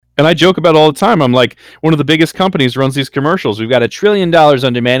And I joke about it all the time. I'm like, one of the biggest companies runs these commercials. We've got $1 trillion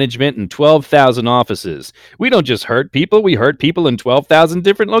under management and 12,000 offices. We don't just hurt people. We hurt people in 12,000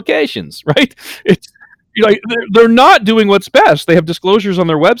 different locations, right? It's they're not doing what's best. They have disclosures on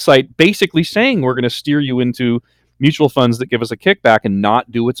their website basically saying we're going to steer you into mutual funds that give us a kickback and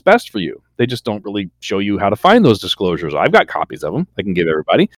not do what's best for you. They just don't really show you how to find those disclosures. I've got copies of them I can give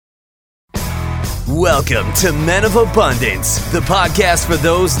everybody. Welcome to Men of Abundance, the podcast for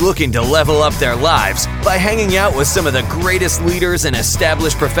those looking to level up their lives by hanging out with some of the greatest leaders and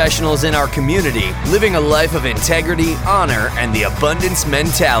established professionals in our community, living a life of integrity, honor, and the abundance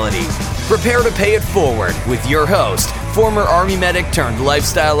mentality. Prepare to pay it forward with your host, former Army medic turned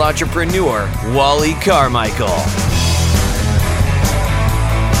lifestyle entrepreneur, Wally Carmichael.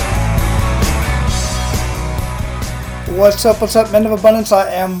 What's up, Men of Abundance?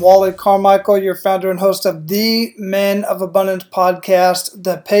 I am Wally Carmichael, your founder and host of the Men of Abundance podcast,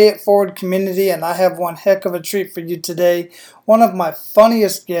 the Pay It Forward community, and I have one heck of a treat for you today. One of my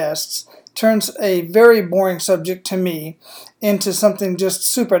funniest guests turns a very boring subject to me into something just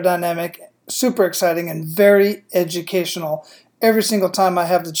super dynamic, super exciting, and very educational every single time I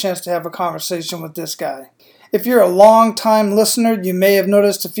have the chance to have a conversation with this guy. If you're a long-time listener, you may have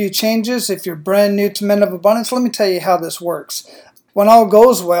noticed a few changes. If you're brand new to Men of Abundance, let me tell you how this works. When all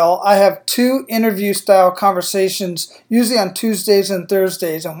goes well, I have 2 interview-style conversations, usually on Tuesdays and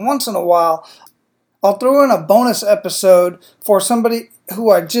Thursdays, and once in a while, I'll throw in a bonus episode for somebody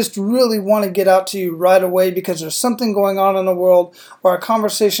who I just really want to get out to you right away because there's something going on in the world or a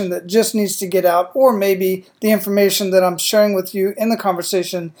conversation that just needs to get out, or maybe the information that I'm sharing with you in the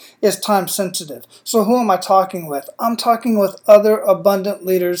conversation is time sensitive. So who am I talking with? I'm talking with other abundant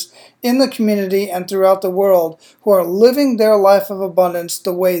leaders in the community and throughout the world who are living their life of abundance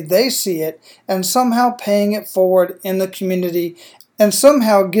the way they see it and somehow paying it forward in the community and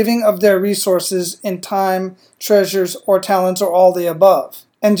somehow giving of their resources in time, treasures, or talents, or all the above.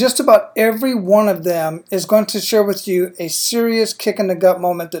 And just about every one of them is going to share with you a serious kick-in-the-gut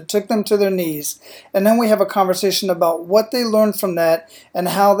moment that took them to their knees. And then we have a conversation about what they learned from that and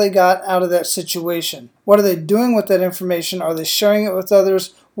how they got out of that situation. What are they doing with that information? Are they sharing it with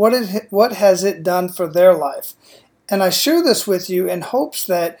others? What has it done for their life? And I share this with you in hopes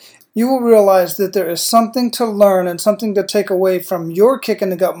that you will realize that there is something to learn and something to take away from your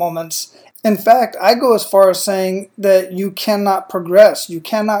kick-in-the-gut moments. In fact, I go as far as saying that you cannot progress, you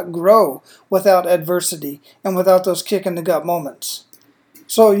cannot grow without adversity and without those kick-in-the-gut moments.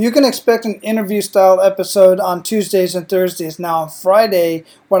 So you can expect an interview-style episode on Tuesdays and Thursdays. Now on Friday,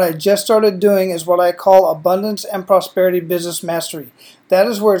 what I just started doing is what I call Abundance and Prosperity Business Mastery. That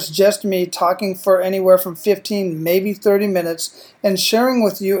is where it's just me talking for anywhere from 15, maybe 30 minutes and sharing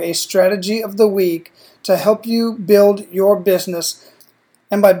with you a strategy of the week to help you build your business.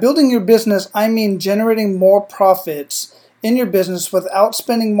 And by building your business, I mean generating more profits in your business without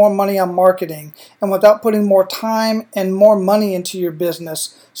spending more money on marketing and without putting more time and more money into your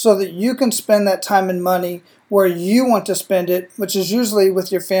business so that you can spend that time and money where you want to spend it, which is usually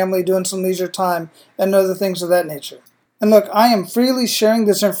with your family, doing some leisure time and other things of that nature. And look, I am freely sharing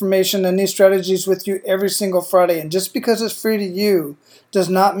this information and these strategies with you every single Friday. And just because it's free to you does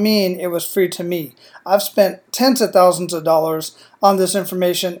not mean it was free to me. I've spent tens of thousands of dollars on this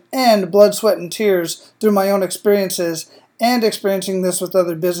information and blood, sweat, and tears through my own experiences and experiencing this with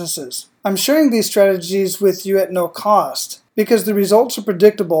other businesses. I'm sharing these strategies with you at no cost because the results are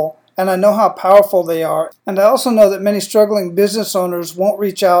predictable and I know how powerful they are. And I also know that many struggling business owners won't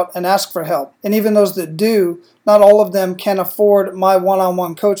reach out and ask for help. And even those that do, not all of them can afford my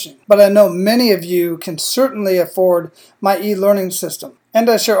one-on-one coaching. But I know many of you can certainly afford my e-learning system. And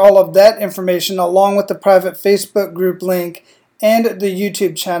I share all of that information along with the private Facebook group link and the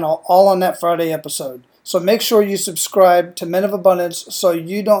YouTube channel all on that Friday episode. So make sure you subscribe to Men of Abundance so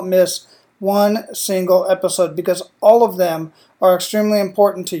you don't miss one single episode because all of them are extremely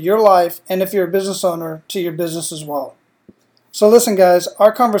important to your life and if you're a business owner, to your business as well. So listen guys,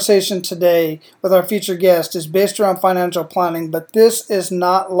 our conversation today with our featured guest is based around financial planning, but this is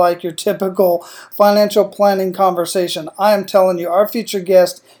not like your typical financial planning conversation. I am telling you, our featured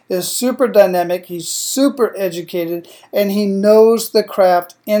guest is super dynamic, he's super educated, and he knows the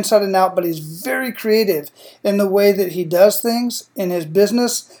craft inside and out, but he's very creative in the way that he does things in his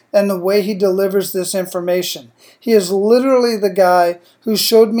business and the way he delivers this information. He is literally the guy who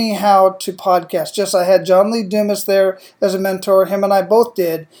showed me how to podcast. Just I had John Lee Dumas there as a mentor. Him and I both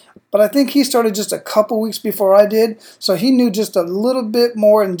did. but I think he started just a couple weeks before I did, so he knew just a little bit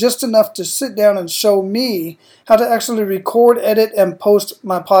more and just enough to sit down and show me how to actually record, edit, and post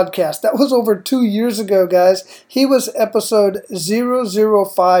my podcast. That was over 2 years ago, guys. He was episode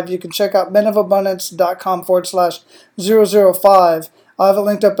 005. You can check out menofabundance.com/005. I'll have it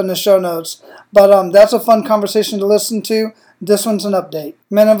linked up in the show notes. But that's a fun conversation to listen to. This one's an update.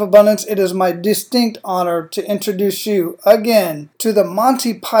 Men of Abundance, it is my distinct honor to introduce you again to the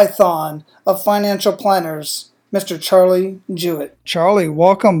Monty Python of financial planners, Mr. Charlie Jewett. Charlie,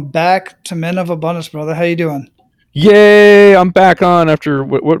 welcome back to Men of Abundance, brother. How you doing? Yay! I'm back on after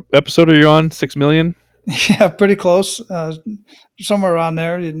what episode are you on? 6 million? Yeah, pretty close. Somewhere around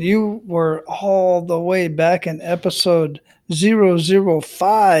there. And you were all the way back in episode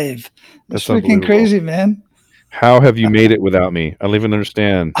 005. That's freaking crazy, man. How have you made it without me? I don't even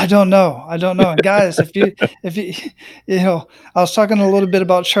understand. I don't know. And guys, if you, I was talking a little bit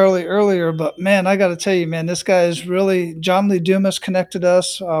about Charlie earlier, but man, I got to tell you, man, this guy is really, John Lee Dumas connected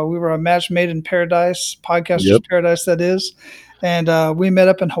us. We were a match made in paradise, podcasters paradise, that is. And we met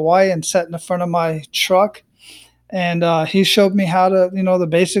up in Hawaii and sat in the front of my truck. And he showed me how to, the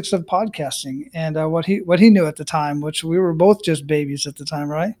basics of podcasting and what he knew at the time, which we were both just babies at the time,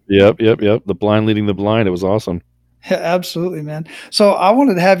 right? Yep. The blind leading the blind. It was awesome. Yeah, absolutely, man. So I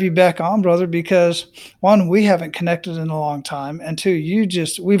wanted to have you back on, brother, because one, we haven't connected in a long time, and two,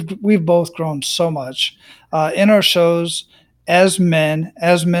 we've both grown so much in our shows as men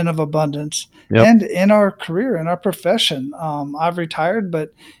of abundance, and in our career, in our profession. I've retired,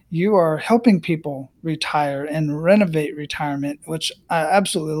 but you are helping people retire and renovate retirement, which I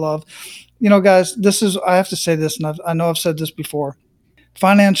absolutely love. Guys, I have to say this, and I know I've said this before.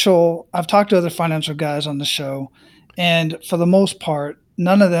 I've talked to other financial guys on the show, and for the most part,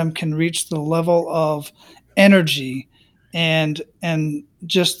 none of them can reach the level of energy and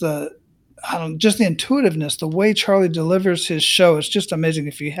just the intuitiveness, the way Charlie delivers his show. It's just amazing.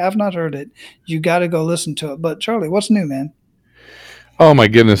 If you have not heard it, you got to go listen to it. But Charlie, what's new, man? Oh my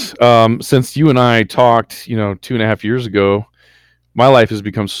goodness. Since you and I talked, 2.5 years ago, my life has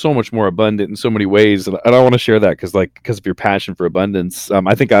become so much more abundant in so many ways. And I want to share that because of your passion for abundance.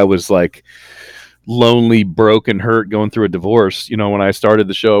 I think I was like lonely, broken, hurt, going through a divorce, when I started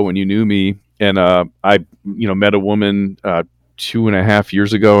the show, when you knew me. And I met a woman 2.5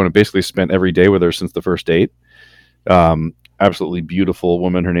 years ago, and I basically spent every day with her since the first date. Absolutely beautiful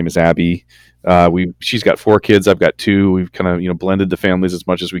woman. Her name is Abby. She's got 4 kids. I've got 2. We've kind of, blended the families as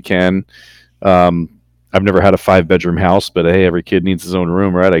much as we can. I've never had a 5-bedroom house, but hey, every kid needs his own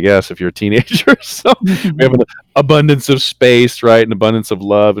room, right? I guess if you're a teenager. So we have an abundance of space, right? An abundance of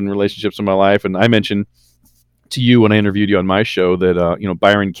love and relationships in my life. And I mentioned to you when I interviewed you on my show that,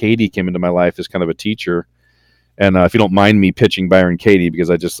 Byron Katie came into my life as kind of a teacher. And if you don't mind me pitching Byron Katie, because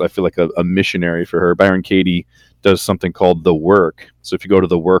I feel like a missionary for her. Byron Katie does something called The Work. So if you go to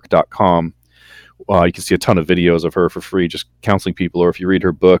thework.com, you can see a ton of videos of her for free, just counseling people. Or if you read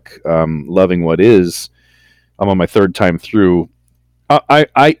her book, Loving What Is, I'm on my 3rd time through.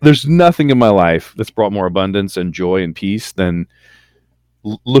 There's nothing in my life that's brought more abundance and joy and peace than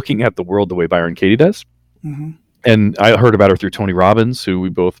looking at the world the way Byron Katie does. Mm-hmm. And I heard about her through Tony Robbins, who we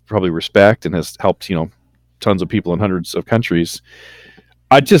both probably respect and has helped, tons of people in hundreds of countries.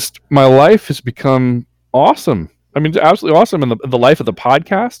 My life has become awesome. I mean, absolutely awesome. And the life of the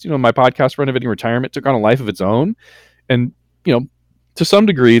podcast, my podcast, Renovating Retirement, took on a life of its own. And, to some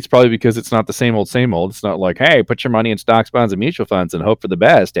degree, it's probably because it's not the same old. It's not like, hey, put your money in stocks, bonds, and mutual funds and hope for the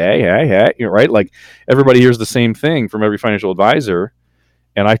best. Hey, right? Like everybody hears the same thing from every financial advisor.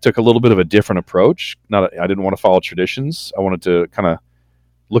 And I took a little bit of a different approach. I didn't want to follow traditions. I wanted to kind of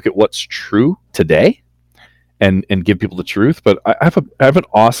look at what's true today and give people the truth. But I have an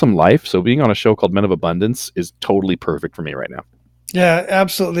awesome life. So being on a show called Men of Abundance is totally perfect for me right now. Yeah,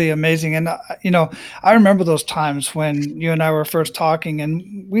 absolutely amazing. And, I remember those times when you and I were first talking,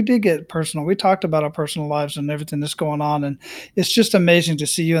 and we did get personal. We talked about our personal lives and everything that's going on. And it's just amazing to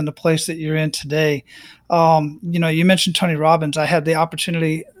see you in the place that you're in today. You mentioned Tony Robbins. I had the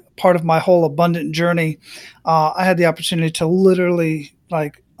opportunity, part of my whole abundant journey, I had the opportunity to literally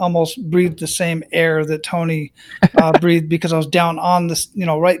almost breathe the same air that Tony breathed, because I was down on this,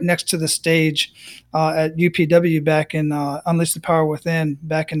 right next to the stage at UPW back in Unleash the Power Within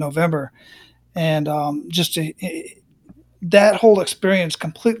back in November. And that whole experience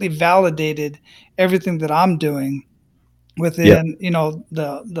completely validated everything that I'm doing within,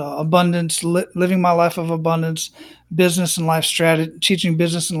 the abundance, living my life of abundance, business and life strategy, teaching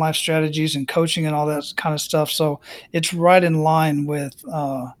business and life strategies and coaching and all that kind of stuff. So it's right in line with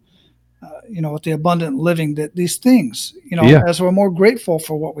with the abundant living, that these things, Yeah. as we're more grateful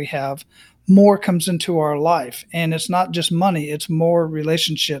for what we have, more comes into our life. And it's not just money, it's more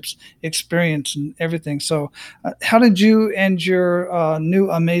relationships, experience, and everything. So how did you and your new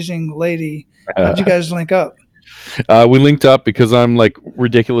amazing lady, how did you guys link up? We linked up because I'm like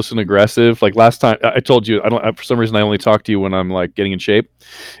ridiculous and aggressive. Like last time, I told you I don't. For some reason, I only talk to you when I'm like getting in shape,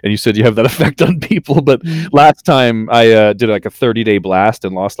 and you said you have that effect on people. But last time, I did like a 30-day blast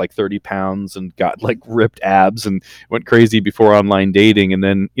and lost like 30 pounds and got like ripped abs and went crazy before online dating. And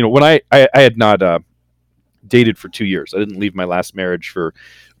then when I had not dated for 2 years. I didn't leave my last marriage for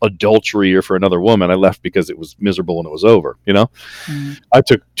adultery or for another woman. I left because it was miserable and it was over. I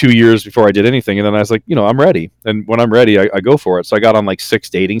took 2 years before I did anything, and then I was like, I'm ready. And when I'm ready, I go for it. So I got on like 6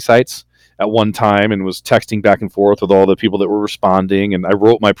 dating sites at one time and was texting back and forth with all the people that were responding. And I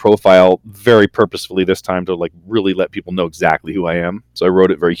wrote my profile very purposefully this time to like really let people know exactly who I am. So I wrote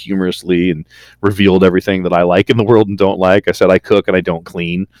it very humorously and revealed everything that I like in the world and don't like. I said I cook and I don't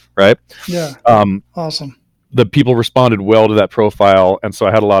clean, right? Yeah. Awesome. The people responded well to that profile, and so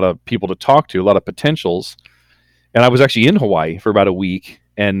I had a lot of people to talk to, a lot of potentials. And I was actually in Hawaii for about a week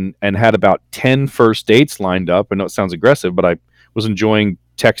and had about 10 first dates lined up. I know it sounds aggressive, but I was enjoying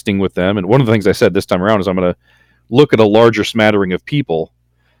texting with them. And one of the things I said this time around is I'm going to look at a larger smattering of people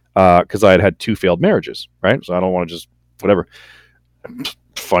because I had 2 failed marriages, right? So I don't want to just whatever.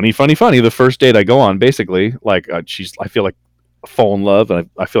 Funny. The first date I go on, basically, like I feel like fall in love, and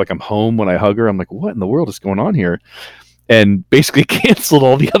I feel like I'm home when I hug her. I'm like, what in the world is going on here? And basically canceled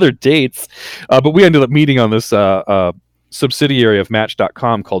all the other dates. But we ended up meeting on this subsidiary of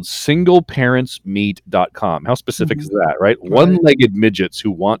Match.com called SingleParentsMeet.com. How specific is that, right? One-legged midgets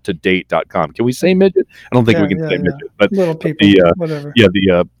who want to date.com. Can we say midget? I don't think we can say midget, but little people, whatever.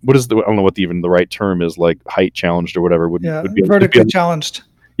 Yeah, what is I don't know what even the right term is, like height challenged or whatever. Would be vertically challenged.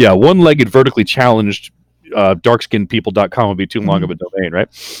 Yeah, one-legged vertically challenged darkskinnedpeople.com would be too long of a domain, right?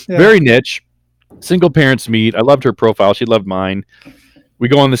 Yeah. Very niche. Single parents meet. I loved her profile. She loved mine. We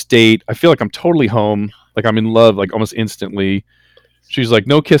go on this date. I feel like I'm totally home. Like I'm in love, like almost instantly. She's like,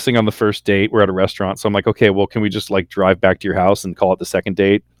 no kissing on the first date. We're at a restaurant. So I'm like, okay, well, can we just like drive back to your house and call it the second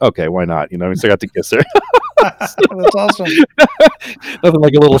date? Okay, why not? So I got to kiss her. That's awesome. Nothing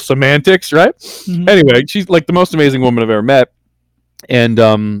like a little semantics, right? Mm-hmm. Anyway, she's like the most amazing woman I've ever met. And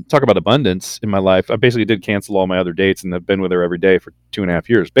talk about abundance in my life. I basically did cancel all my other dates and have been with her every day for 2.5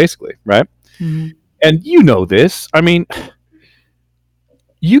 years, basically, right? Mm-hmm. And you know this. I mean,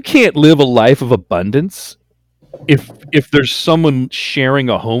 you can't live a life of abundance if there's someone sharing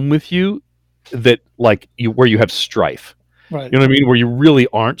a home with you that like where you have strife. Right. You know what I mean? Where you really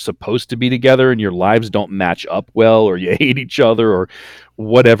aren't supposed to be together and your lives don't match up well, or you hate each other, or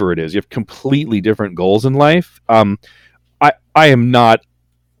whatever it is. You have completely different goals in life. I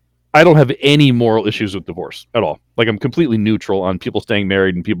don't have any moral issues with divorce at all. Like I'm completely neutral on people staying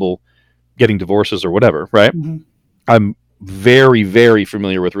married and people getting divorces or whatever, right? Mm-hmm. I'm very, very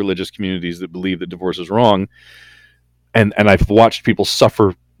familiar with religious communities that believe that divorce is wrong. And I've watched people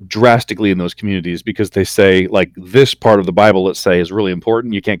suffer drastically in those communities because they say like this part of the Bible, let's say, is really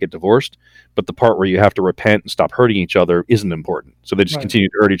important. You can't get divorced, but the part where you have to repent and stop hurting each other isn't important. So they just continue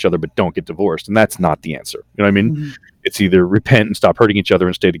to hurt each other, but don't get divorced. And that's not the answer. You know what I mean? Mm-hmm. It's either repent and stop hurting each other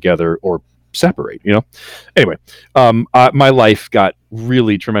and stay together, or separate, Anyway, my life got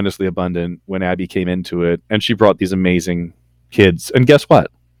really tremendously abundant when Abby came into it, and she brought these amazing kids. And guess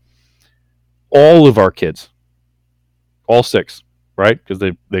what? All of our kids, all 6, right? Because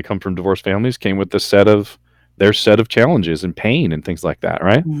they come from divorced families, came with their set of challenges and pain and things like that,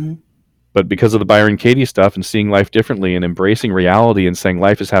 right? Mm-hmm. But because of the Byron Katie stuff and seeing life differently and embracing reality and saying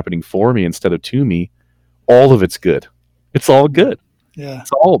life is happening for me instead of to me, all of it's good. It's all good. Yeah.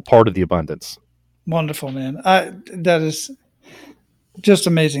 It's all part of the abundance. Wonderful, man. That is just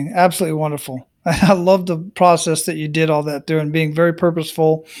amazing. Absolutely wonderful. I love the process that you did all that through and being very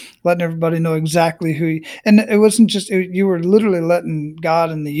purposeful, letting everybody know exactly who you, and it wasn't just, you were literally letting God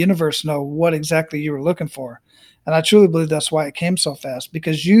and the universe know what exactly you were looking for. And I truly believe that's why it came so fast,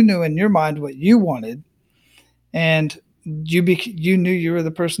 because you knew in your mind what you wanted, and you knew you were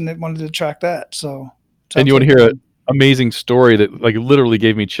the person that wanted to attract that. So, and you want to hear an amazing story that like literally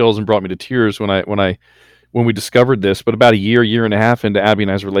gave me chills and brought me to tears when we discovered this. But about a year and a half into Abby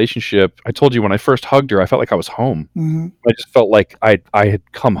and I's relationship, I told you when I first hugged her, I felt like I was home. Mm-hmm. I just felt like I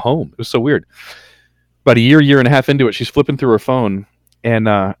had come home. It was so weird. About a year and a half into it, she's flipping through her phone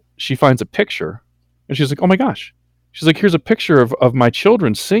and she finds a picture, and she's like, oh my gosh. She's like, here's a picture of my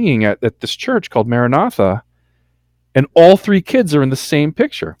children singing at this church called Maranatha, and all 3 kids are in the same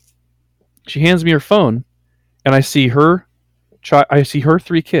picture. She hands me her phone, and I see her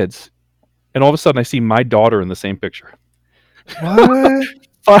 3 kids And all of a sudden I see my daughter in the same picture. What?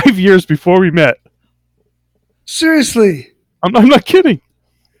 5 years before we met. Seriously? I'm not kidding.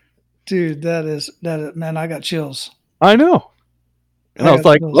 Dude, that is, man, I got chills. I know. And I was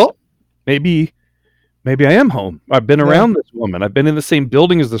like, well, maybe I am home. I've been around this woman. I've been in the same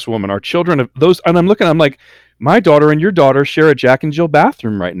building as this woman. Our children have those, and I'm like, my daughter and your daughter share a Jack and Jill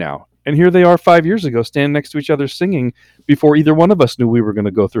bathroom right now. And here they are 5 years ago, standing next to each other singing before either one of us knew we were going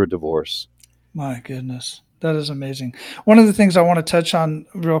to go through a divorce. My goodness. That is amazing. One of the things I want to touch on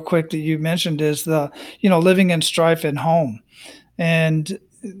real quick that you mentioned is living in strife at home. And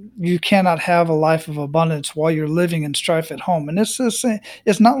you cannot have a life of abundance while you're living in strife at home. And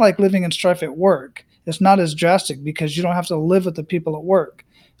it's not like living in strife at work. It's not as drastic because you don't have to live with the people at work,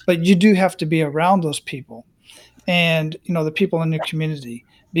 but you do have to be around those people and, the people in your community,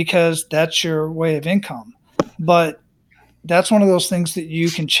 because that's your way of income. But that's one of those things that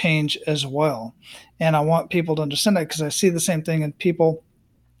you can change as well. And I want people to understand that, because I see the same thing in people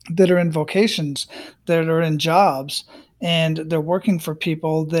that are in vocations, that are in jobs, and they're working for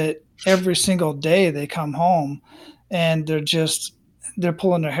people that every single day they come home and they're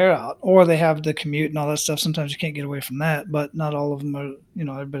pulling their hair out, or they have the commute and all that stuff. Sometimes you can't get away from that, but not all of them are,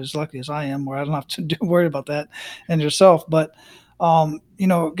 everybody's lucky as I am, where I don't have to worry about that and yourself. But,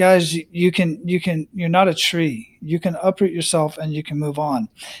 guys, you're not a tree. You can uproot yourself and you can move on.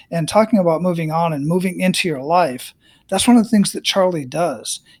 And talking about moving on and moving into your life, that's one of the things that Charlie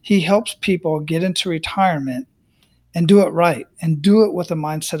does. He helps people get into retirement and do it right, and do it with a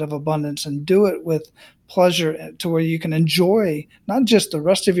mindset of abundance, and do it with pleasure, to where you can enjoy not just the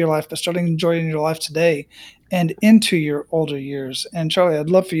rest of your life, but starting enjoying your life today and into your older years. And Charlie, I'd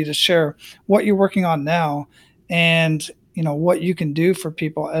love for you to share what you're working on now, and what you can do for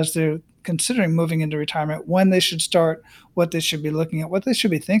people as they're considering moving into retirement, when they should start, what they should be looking at, what they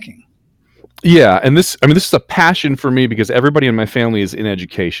should be thinking. Yeah, and this is a passion for me, because everybody in my family is in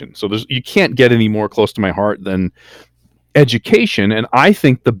education. So you can't get any more close to my heart than education. And I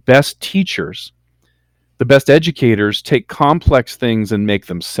think the best teachers, the best educators, take complex things and make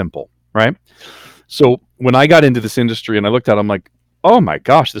them simple, right? So when I got into this industry and I looked at it, I'm like, oh my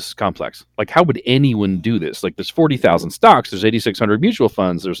gosh, this is complex. Like, how would anyone do this? Like, there's 40,000 stocks, there's 8,600 mutual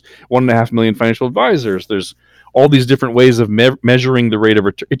funds, there's 1.5 million financial advisors, there's all these different ways of measuring the rate of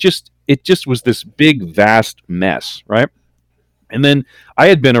return. It just was this big, vast mess, right? And then I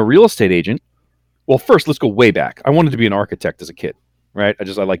had been a real estate agent. Well, first, let's go way back. I wanted to be an architect as a kid, right?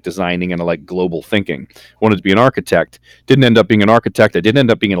 I like designing and I like global thinking. Wanted to be an architect. Didn't end up being an architect. I did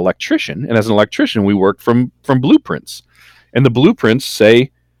end up being an electrician. And as an electrician, we worked from blueprints. And the blueprints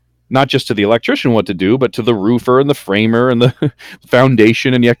say not just to the electrician what to do, but to the roofer and the framer and the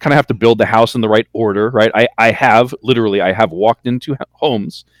foundation. And you kind of have to build the house in the right order, right? I have walked into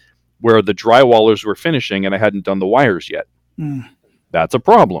homes where the drywallers were finishing and I hadn't done the wires yet. That's a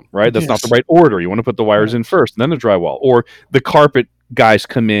problem, right? That's not the right order. You want to put the wires in first and then the drywall. Or the carpet guys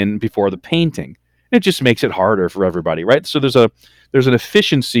come in before the painting. It just makes it harder for everybody, right? So there's an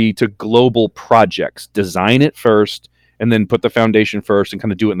efficiency to global projects. Design it first and then put the foundation first and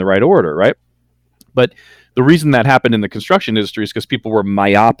kind of do it in the right order, right? But the reason that happened in the construction industry is because people were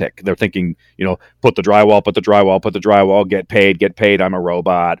myopic. They're thinking, put the drywall, get paid, I'm a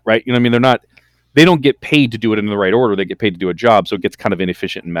robot, right? They don't get paid to do it in the right order. They get paid to do a job, so it gets kind of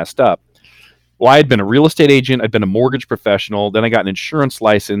inefficient and messed up. Well, I had been a real estate agent, I'd been a mortgage professional, then I got an insurance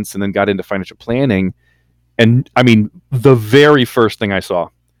license, and then got into financial planning. And the very first thing I saw,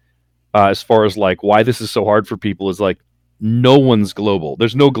 as far as like why this is so hard for people, is like, no one's global.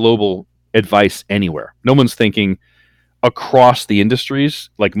 There's no global advice anywhere. No one's thinking across the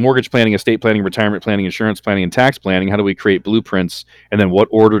industries, like mortgage planning, estate planning, retirement planning, insurance planning, and tax planning. How do we create blueprints? And then what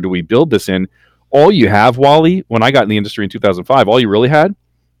order do we build this in? All you have, Wally, when I got in the industry in 2005, all you really had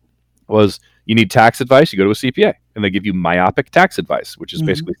was, you need tax advice, you go to a CPA, and they give you myopic tax advice, which is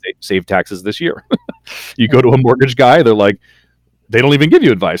basically save taxes this year. You go to a mortgage guy, they're like, they don't even give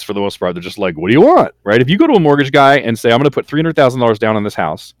you advice for the most part. They're just like, what do you want, right? If you go to a mortgage guy and say, I'm going to put $300,000 down on this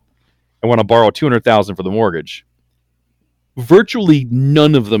house, I want to borrow $200,000 for the mortgage, virtually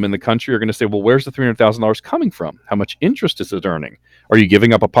none of them in the country are going to say, well, where's the $300,000 coming from? How much interest is it earning? Are you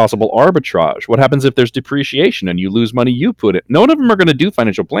giving up a possible arbitrage? What happens if there's depreciation and you lose money you put it? None of them are going to do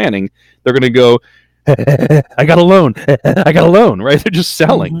financial planning. They're going to go, I got a loan, right? They're just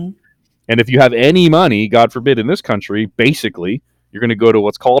selling. And if you have any money, God forbid, in this country, basically, you're going to go to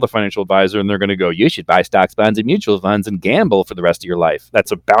what's called a financial advisor, and they're going to go, you should buy stocks, bonds, and mutual funds and gamble for the rest of your life.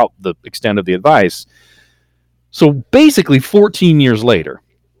 That's about the extent of the advice. So basically 14 years later,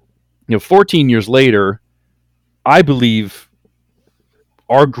 I believe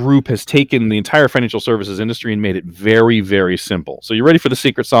our group has taken the entire financial services industry and made it very, very simple. So you ready for the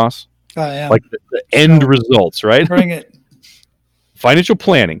secret sauce? I am. Like the end results, right? Bring it. Financial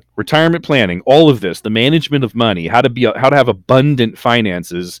planning, retirement planning, all of this, the management of money, how to have abundant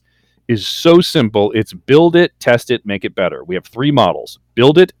finances is so simple. It's build it, test it, make it better. We have 3 models.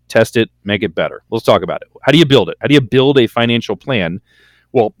 Build it, test it, make it better. Let's talk about it. How do you build it? How do you build a financial plan?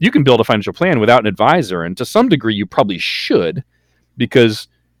 Well, you can build a financial plan without an advisor, and to some degree you probably should, because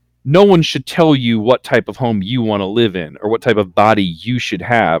no one should tell you what type of home you want to live in or what type of body you should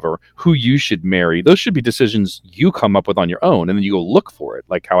have or who you should marry. Those should be decisions you come up with on your own, and then you go look for it,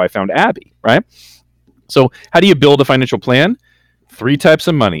 like how I found Abby, right? So how do you build a financial plan? 3 types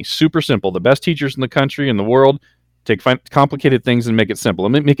of money. Super simple. The best teachers in the country, in the world, take complicated things and make it simple.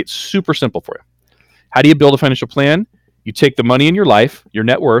 Let me make it super simple for you. How do you build a financial plan? You take the money in your life, your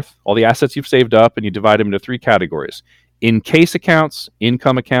net worth, all the assets you've saved up, and you divide them into 3 categories. In-case accounts,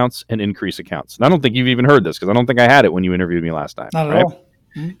 income accounts, and increase accounts. And I don't think you've even heard this because I don't think I had it when you interviewed me last time. Not at all.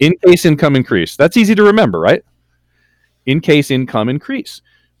 In-case income increase. That's easy to remember, right? In-case income increase.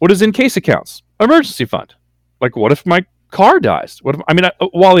 What is in-case accounts? Emergency fund. Like, what if my car dies?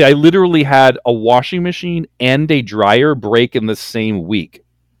 Wally, I literally had a washing machine and a dryer break in the same week.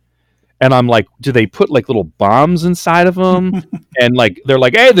 And I'm like, do they put like little bombs inside of them? And like, they're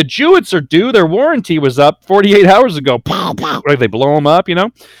like, hey, the Jewetts are due. Their warranty was up 48 hours ago. Like they blow them up, you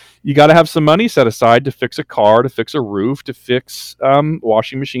know? You got to have some money set aside to fix a car, to fix a roof, to fix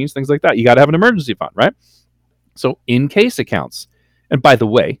washing machines, things like that. You got to have an emergency fund, right? So in-case accounts. And by the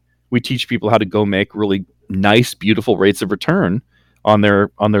way, we teach people how to go make really nice, beautiful rates of return on their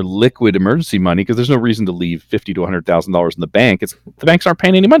liquid emergency money, because there's no reason to leave $50,000 to $100,000 in the bank. The banks aren't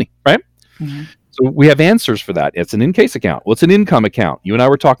paying any money, right? Mm-hmm. So we have answers for that. It's an in-case account. What's an income account? You and I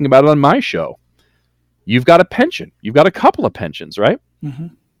were talking about it on my show. You've got a pension. You've got a couple of pensions, right? Mm-hmm.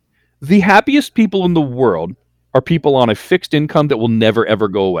 The happiest people in the world are people on a fixed income that will never, ever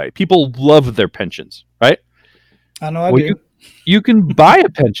go away. People love their pensions, right? I know I do. You can buy a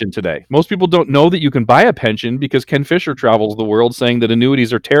pension today. Most people don't know that you can buy a pension because Ken Fisher travels the world saying that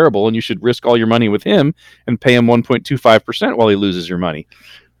annuities are terrible and you should risk all your money with him and pay him 1.25% while he loses your money.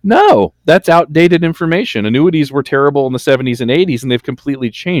 No, that's outdated information. Annuities were terrible in the 70s and 80s, and they've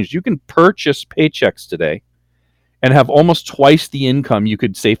completely changed. You can purchase paychecks today and have almost twice the income you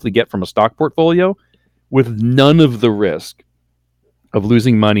could safely get from a stock portfolio with none of the risk of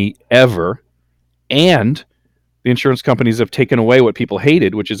losing money ever. And the insurance companies have taken away what people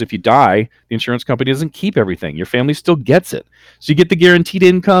hated, which is if you die, the insurance company doesn't keep everything. Your family still gets it. So you get the guaranteed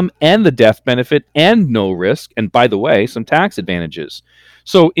income and the death benefit and no risk. And by the way, some tax advantages.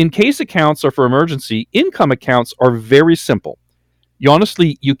 So in-case accounts are for emergency. Income accounts are very simple.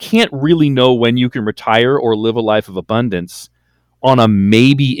 You can't really know when you can retire or live a life of abundance on a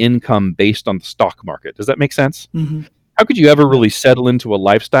maybe income based on the stock market. Does that make sense? Mm-hmm. How could you ever really settle into a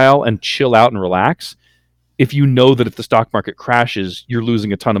lifestyle and chill out and relax if you know that if the stock market crashes, you're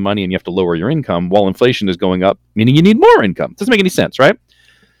losing a ton of money and you have to lower your income while inflation is going up, meaning you need more income? Doesn't make any sense, right?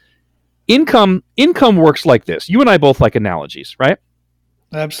 Income works like this. You and I both like analogies, right?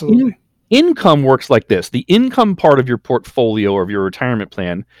 Absolutely. Income works like this. The income part of your portfolio or of your retirement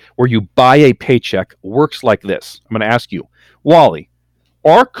plan where you buy a paycheck works like this. I'm going to ask you, Wally,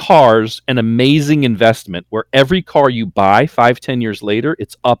 are cars an amazing investment where every car you buy 5-10 years later,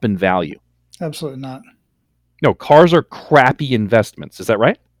 it's up in value? Absolutely not. No, cars are crappy investments. Is that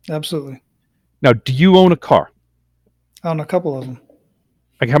right? Absolutely. Now, do you own a car? I own a couple of them.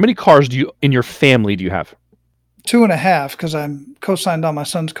 Like, how many cars in your family do you have? 2.5, because I'm co-signed on my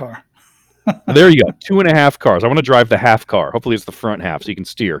son's car. There you go. 2.5 cars. I want to drive the half car. Hopefully it's the front half so you can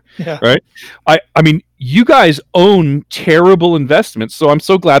steer. Yeah. Right? I mean, you guys own terrible investments, so I'm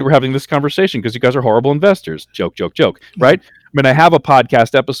so glad we're having this conversation because you guys are horrible investors. Joke, joke, joke. Right? I mean, I have a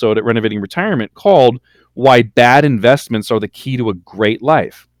podcast episode at Renovating Retirement called Why Bad Investments Are the Key to a Great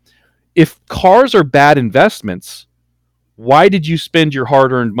Life. If cars are bad investments, why did you spend your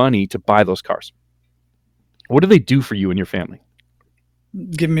hard-earned money to buy those cars? What do they do for you and your family?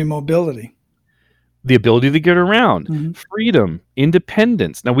 Give me mobility. The ability to get around, mm-hmm. Freedom,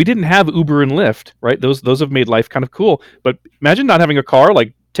 independence. Now, we didn't have Uber and Lyft, right? Those have made life kind of cool. But imagine not having a car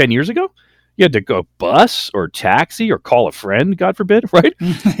like 10 years ago. You had to go bus or taxi or call a friend, God forbid, right?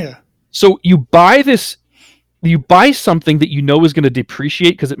 Yeah. So you buy something that you know is going to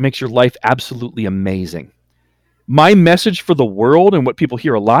depreciate because it makes your life absolutely amazing. My message for the world, and what people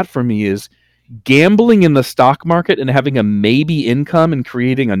hear a lot from me, is gambling in the stock market and having a maybe income and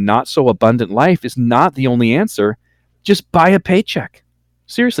creating a not so abundant life is not the only answer. Just buy a paycheck.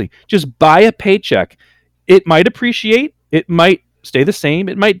 Seriously, just buy a paycheck. It might appreciate. It might stay the same.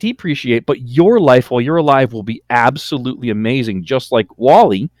 It might depreciate, but your life while you're alive will be absolutely amazing. Just like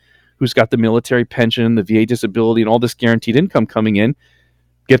Wally, who's got the military pension, the VA disability, and all this guaranteed income coming in,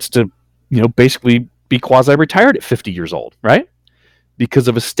 gets to, basically be quasi-retired at 50 years old, right? Because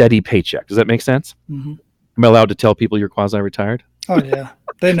of a steady paycheck. Does that make sense? Mm-hmm. Am I allowed to tell people you're quasi-retired? Oh yeah,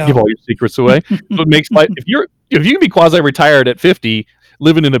 they know. Give all your secrets away. What makes life, if you can be quasi-retired at 50,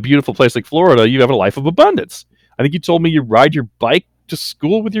 living in a beautiful place like Florida, you have a life of abundance. I think you told me you ride your bike to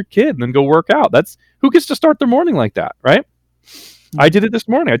school with your kid and then go work out. That's who gets to start their morning like that, right? I did it this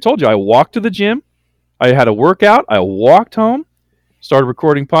morning. I told you I walked to the gym. I had a workout. I walked home, started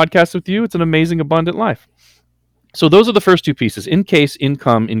recording podcasts with you. It's an amazing, abundant life. So those are the first two pieces. In case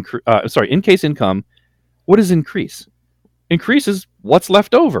income. What is increase? Increase is what's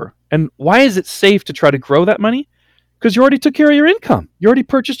left over. And why is it safe to try to grow that money? Because you already took care of your income. You already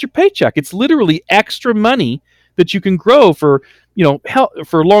purchased your paycheck. It's literally extra money that you can grow for,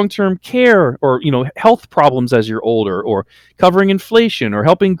 for long-term care or, health problems as you're older, or covering inflation, or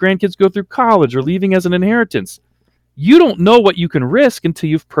helping grandkids go through college, or leaving as an inheritance. You don't know what you can risk until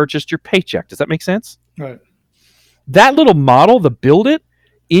you've purchased your paycheck. Does that make sense? Right. That little model, the build it,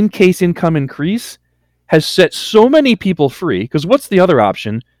 in case income increase, has set so many people free. Because what's the other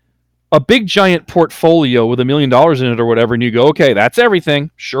option? A big giant portfolio with $1 million in it or whatever, and you go, okay, that's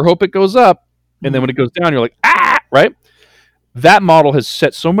everything. Sure hope it goes up. And then when it goes down, you're like, right? That model has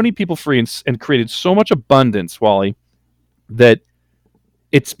set so many people free and created so much abundance, Wally, that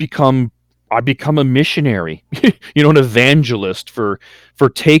I've become a missionary, an evangelist for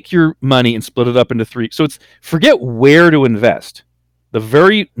take your money and split it up into three. So it's forget where to invest. The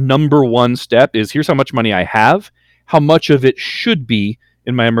very number one step is here's how much money I have, how much of it should be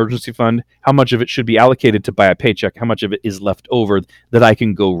in my emergency fund, how much of it should be allocated to buy a paycheck, how much of it is left over that I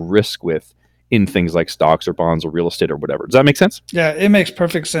can go risk with in things like stocks or bonds or real estate or whatever. Does that make sense? Yeah, it makes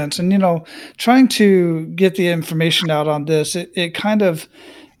perfect sense. And, trying to get the information out on this, it kind of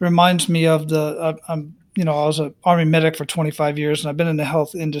reminds me of I was an Army medic for 25 years, and I've been in the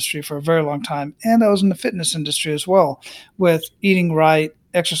health industry for a very long time. And I was in the fitness industry as well, with eating right,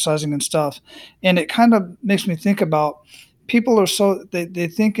 exercising and stuff. And it kind of makes me think about people are they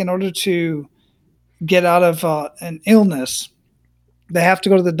think in order to get out of an illness, they have to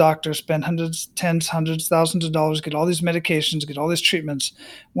go to the doctor, spend hundreds, thousands of dollars, get all these medications, get all these treatments,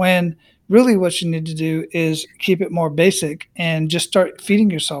 when really what you need to do is keep it more basic and just start feeding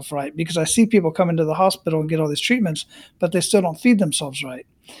yourself right. Because I see people come into the hospital and get all these treatments, but they still don't feed themselves right.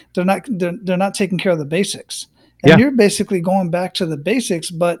 They're not taking care of the basics. And You're basically going back to the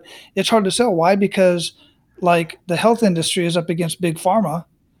basics, but it's hard to sell. Why? Because like the health industry is up against big pharma.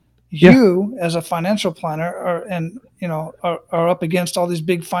 You as a financial planner are up against all these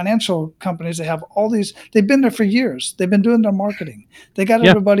big financial companies. They have all these, they've been there for years. They've been doing their marketing. They got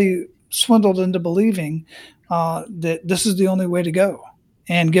everybody swindled into believing that this is the only way to go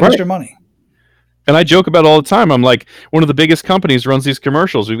and give us your money. And I joke about it all the time. I'm like, one of the biggest companies runs these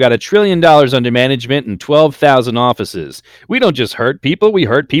commercials. We've got $1 trillion under management and 12,000 offices. We don't just hurt people. We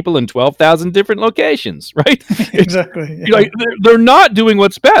hurt people in 12,000 different locations, right? Exactly. Yeah. They're not doing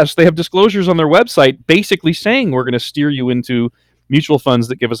what's best. They have disclosures on their website basically saying we're going to steer you into mutual funds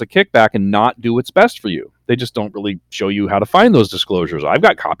that give us a kickback and not do what's best for you. They just don't really show you how to find those disclosures. I've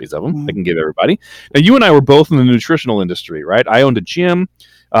got copies of them. I can give everybody. Now, you and I were both in the nutritional industry, right? I owned a gym.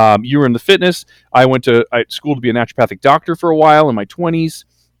 You were in the fitness. I went to school to be a naturopathic doctor for a while in my 20s.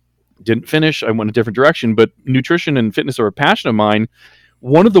 Didn't finish. I went a different direction, but nutrition and fitness are a passion of mine.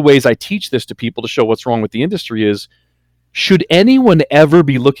 One of the ways I teach this to people to show what's wrong with the industry is, should anyone ever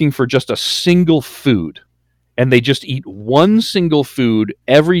be looking for just a single food and they just eat one single food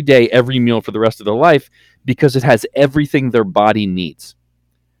every day, every meal for the rest of their life because it has everything their body needs?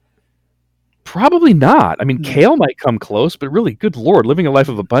 Probably not. I mean, kale might come close, but really, good Lord, living a life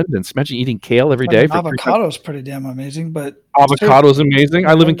of abundance. Imagine eating kale every day. Avocado is pretty damn amazing, but avocado is amazing.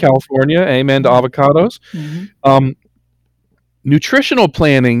 I live in California. Amen to avocados. Mm-hmm. Nutritional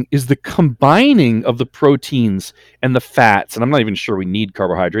planning is the combining of the proteins and the fats, and I'm not even sure we need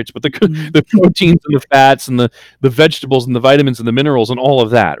carbohydrates, but the proteins and the fats and the vegetables and the vitamins and the minerals and all of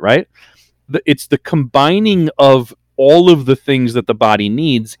that, right? It's the combining of all of the things that the body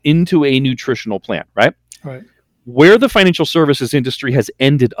needs into a nutritional plan, right? Right. Where the financial services industry has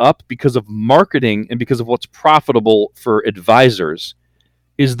ended up because of marketing and because of what's profitable for advisors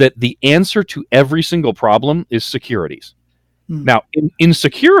is that the answer to every single problem is securities. Now, in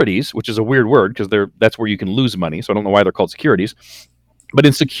securities, which is a weird word because that's where you can lose money, so I don't know why they're called securities, but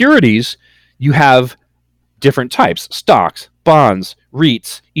in securities, you have different types: stocks, bonds,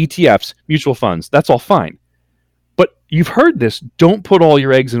 REITs, ETFs, mutual funds. That's all fine. But you've heard this, don't put all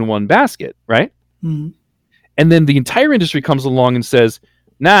your eggs in one basket, right? Mm-hmm. And then the entire industry comes along and says,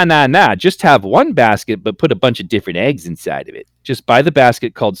 nah, just have one basket, but put a bunch of different eggs inside of it. Just buy the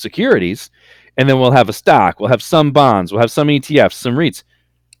basket called securities, and then we'll have a stock, we'll have some bonds, we'll have some ETFs, some REITs.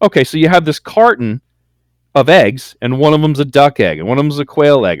 Okay, so you have this carton of eggs, and one of them's a duck egg, and one of them's a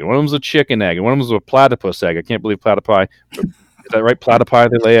quail egg, and one of them's a chicken egg, and one of them's a platypus egg. I can't believe platypi. Is that right? Platypi,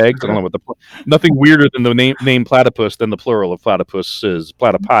 they lay eggs? I don't know what nothing weirder than the name platypus than the plural of platypus is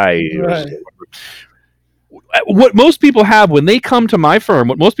platypi. Right. What most people have when they come to my firm,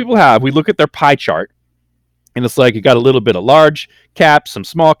 we look at their pie chart, and it's like you got a little bit of large cap, some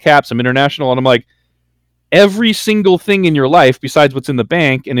small cap, some international, and I'm like, every single thing in your life besides what's in the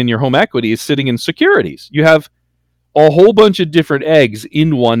bank and in your home equity is sitting in securities. You have a whole bunch of different eggs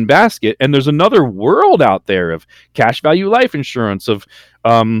in one basket, and there's another world out there of cash value life insurance, of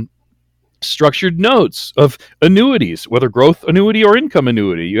structured notes, of annuities, whether growth annuity or income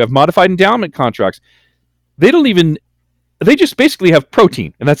annuity. You have modified endowment contracts. They just basically have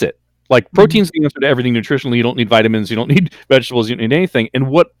protein, and that's it. Like, protein's the answer to everything nutritionally. You don't need vitamins, you don't need vegetables, you don't need anything. And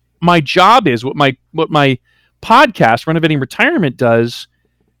what my job is, what my podcast, Renovating Retirement, does,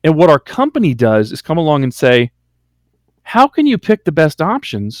 and what our company does, is come along and say, how can you pick the best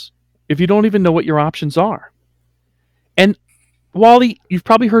options if you don't even know what your options are? And Wally, you've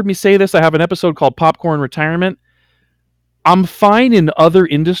probably heard me say this. I have an episode called Popcorn Retirement. I'm fine in other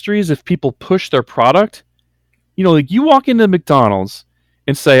industries if people push their product. You know, like you walk into McDonald's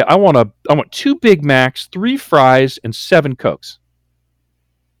and say, I want 2 Big Macs, 3 fries, and 7 Cokes.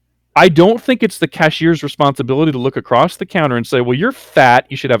 I don't think it's the cashier's responsibility to look across the counter and say, well, you're fat,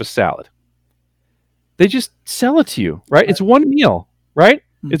 you should have a salad. They just sell it to you, right? It's one meal, right?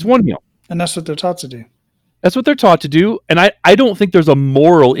 Mm-hmm. It's one meal. And that's what they're taught to do. That's what they're taught to do. And I don't think there's a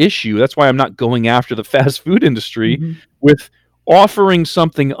moral issue. That's why I'm not going after the fast food industry with offering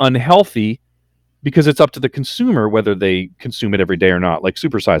something unhealthy, because it's up to the consumer whether they consume it every day or not. Like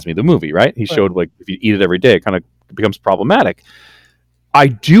Super Size Me, the movie, right? He showed, like, if you eat it every day, it kind of becomes problematic. I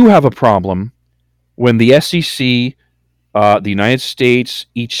do have a problem when the SEC, the United States,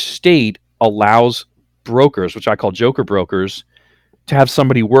 each state allows brokers, which I call joker brokers, to have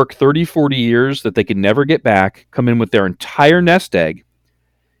somebody work 30, 40 years that they can never get back, come in with their entire nest egg,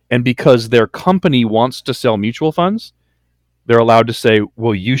 and because their company wants to sell mutual funds, they're allowed to say,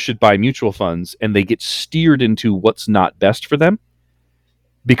 well, you should buy mutual funds, and they get steered into what's not best for them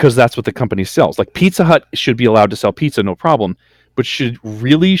because that's what the company sells. Like Pizza Hut should be allowed to sell pizza, no problem, but should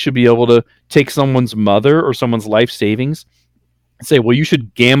be able to take someone's mother or someone's life savings and say, well, you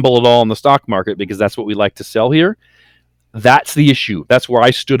should gamble it all in the stock market because that's what we like to sell here. That's the issue. That's where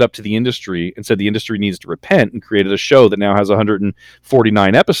I stood up to the industry and said the industry needs to repent, and created a show that now has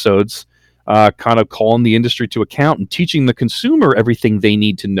 149 episodes, kind of calling the industry to account and teaching the consumer everything they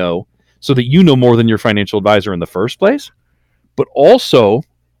need to know so that you know more than your financial advisor in the first place. But also,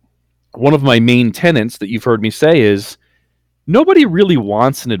 one of my main tenets that you've heard me say is nobody really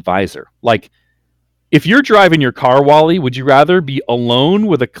wants an advisor. Like, if you're driving your car, Wally, would you rather be alone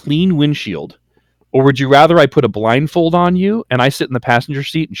with a clean windshield, or would you rather I put a blindfold on you and I sit in the passenger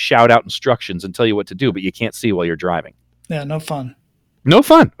seat and shout out instructions and tell you what to do, but you can't see while you're driving? Yeah, no fun. No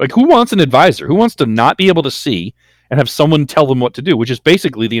fun. Like, who wants an advisor? Who wants to not be able to see and have someone tell them what to do, which is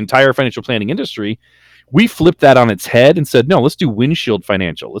basically the entire financial planning industry. We flipped that on its head and said, no, let's do windshield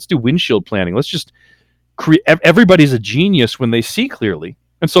financial. Let's do windshield planning. Let's just create. Everybody's a genius when they see clearly.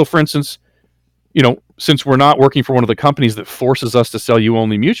 And so, for instance, you know, since we're not working for one of the companies that forces us to sell you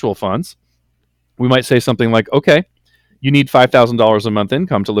only mutual funds, we might say something like, okay, you need $5,000 a month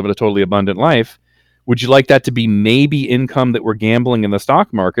income to live a totally abundant life. Would you like that to be maybe income that we're gambling in the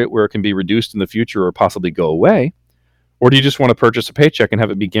stock market where it can be reduced in the future or possibly go away? Or do you just want to purchase a paycheck and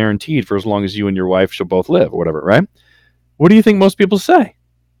have it be guaranteed for as long as you and your wife shall both live or whatever, right? What do you think most people say?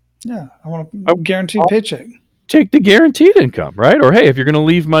 Yeah, I want a guaranteed paycheck. Take the guaranteed income, right? Or hey, if you're going to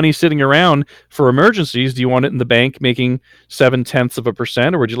leave money sitting around for emergencies, do you want it in the bank making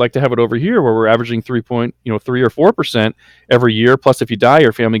 0.7%, or would you like to have it over here where we're averaging 3 or 4% every year? Plus, if you die,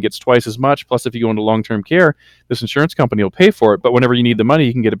 your family gets twice as much. Plus, if you go into long-term care, this insurance company will pay for it. But whenever you need the money,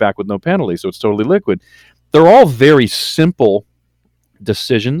 you can get it back with no penalty. So it's totally liquid. They're all very simple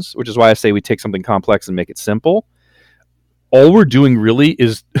decisions, which is why I say we take something complex and make it simple. All we're doing really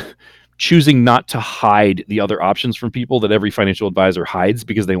is choosing not to hide the other options from people that every financial advisor hides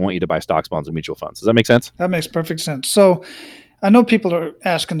because they want you to buy stocks, bonds, and mutual funds. Does that make sense? That makes perfect sense. So I know people are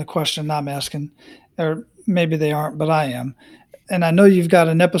asking the question I'm asking, or maybe they aren't, but I am. And I know you've got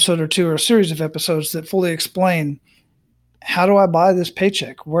an episode or two or a series of episodes that fully explain, how do I buy this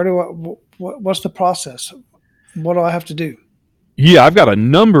paycheck? What's the process? What do I have to do? Yeah, I've got a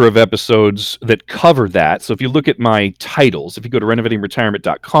number of episodes that cover that. So if you look at my titles, if you go to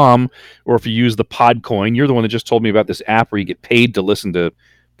renovatingretirement.com, or if you use the Podcoin, you're the one that just told me about this app where you get paid to listen to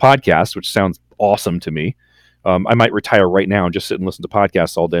podcasts, which sounds awesome to me. I might retire right now and just sit and listen to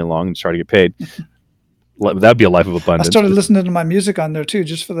podcasts all day long and try to get paid. That'd be a life of abundance. I started listening to my music on there too,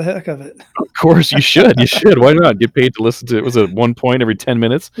 just for the heck of it. Of course, you should. You should. Why not? Get paid to listen to it. Was it 1 point every 10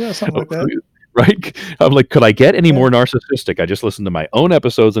 minutes? Yeah, something like that. Right? I'm like, could I get any more narcissistic? I just listen to my own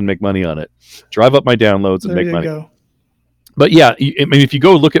episodes and make money on it. Drive up my downloads and make money. Go. But yeah, I mean, if you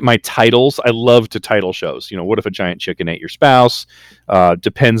go look at my titles, I love to title shows. What if a giant chicken ate your spouse?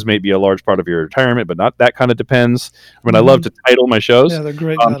 Depends may be a large part of your retirement, but not that kind of depends. I mean, I love to title my shows. Yeah, they're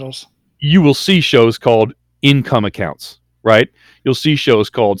great titles. You will see shows called income accounts, right? You'll see shows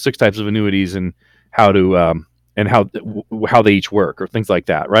called 6 types of annuities and how to and how they each work, or things like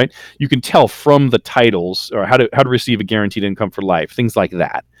that, right? You can tell from the titles, or how to receive a guaranteed income for life, things like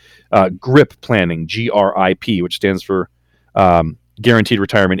that. GRIP planning, GRIP, which stands for Guaranteed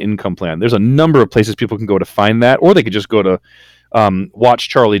Retirement Income Plan. There's a number of places people can go to find that, or they could just go to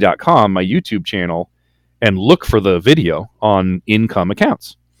watchcharlie.com, my YouTube channel, and look for the video on income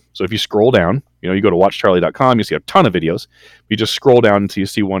accounts. So if you scroll down, you go to watchcharlie.com, you see a ton of videos. You just scroll down until you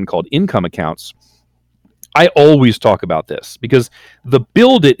see one called income accounts. I always talk about this because the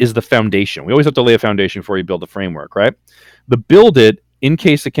build it is the foundation. We always have to lay a foundation before you build a framework, right? The build it,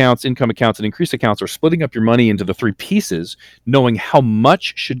 in-case accounts, income accounts, and increase accounts are splitting up your money into the 3 pieces, knowing how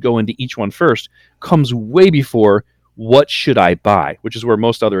much should go into each one first, comes way before what should I buy, which is where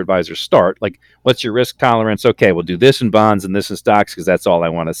most other advisors start. Like, what's your risk tolerance? Okay, we'll do this in bonds and this in stocks because that's all I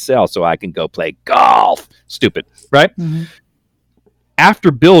want to sell so I can go play golf. Stupid, right? Mm-hmm.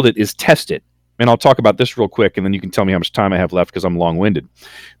 After build it is test it. And I'll talk about this real quick, and then you can tell me how much time I have left because I'm long-winded.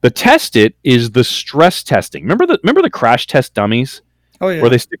 The test it is the stress testing. Remember the crash test dummies? Oh, yeah. Where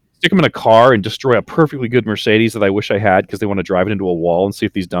they stick them in a car and destroy a perfectly good Mercedes that I wish I had because they want to drive it into a wall and see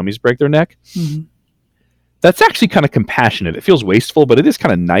if these dummies break their neck? Mm-hmm. That's actually kind of compassionate. It feels wasteful, but it is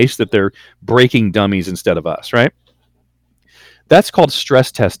kind of nice that they're breaking dummies instead of us, right? That's called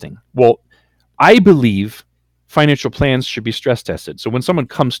stress testing. Well, I believe financial plans should be stress tested. So when someone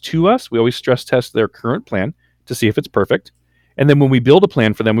comes to us, we always stress test their current plan to see if it's perfect. And then when we build a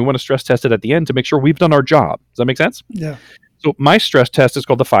plan for them, we want to stress test it at the end to make sure we've done our job. Does that make sense? Yeah. So my stress test is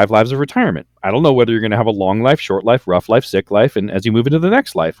called the 5 lives of retirement. I don't know whether you're going to have a long life, short life, rough life, sick life, and as you move into the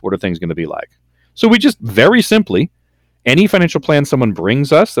next life, what are things going to be like? So we just very simply, any financial plan someone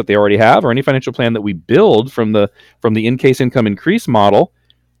brings us that they already have, or any financial plan that we build from the in-case income increase model,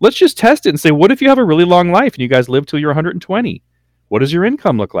 let's just test it and say, what if you have a really long life and you guys live till you're 120? What does your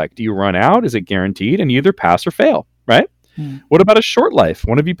income look like? Do you run out? Is it guaranteed? And you either pass or fail, right? What about a short life?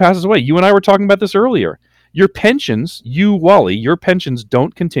 One of you passes away. You and I were talking about this earlier. Your pensions, Wally, your pensions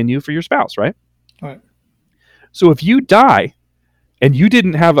don't continue for your spouse, right? Right. So if you die and you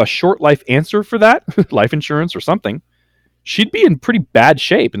didn't have a short life answer for that, life insurance or something, she'd be in pretty bad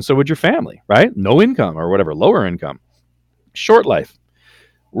shape, and so would your family, right? No income or whatever, lower income. Short life.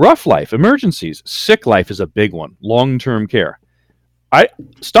 Rough life, emergencies. Sick life is a big one. Long-term care.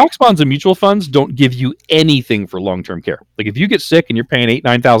 Stocks, bonds, and mutual funds don't give you anything for long-term care. Like if you get sick and you're paying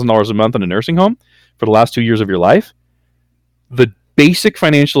 $8,000, $9,000 a month in a nursing home for the last 2 years of your life, the basic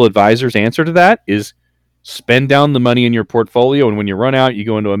financial advisor's answer to that is spend down the money in your portfolio, and when you run out, you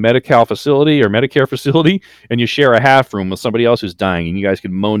go into a Medi-Cal facility or Medicare facility, and you share a half room with somebody else who's dying, and you guys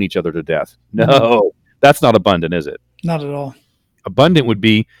can moan each other to death. No, that's not abundant, is it? Not at all. Abundant would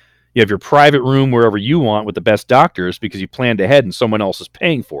be you have your private room wherever you want with the best doctors because you planned ahead and someone else is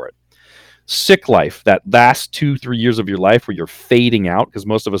paying for it. Sick life, that last 2-3 years of your life where you're fading out, because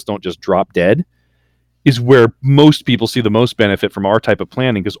most of us don't just drop dead, is where most people see the most benefit from our type of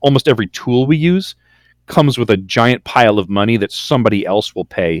planning, because almost every tool we use comes with a giant pile of money that somebody else will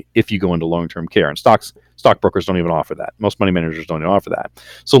pay if you go into long-term care. And stockbrokers don't even offer that. Most money managers don't even offer that.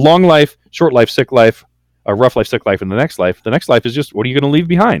 So long life, short life, sick life, a rough life, sick life, and the next life. The next life is just, what are you going to leave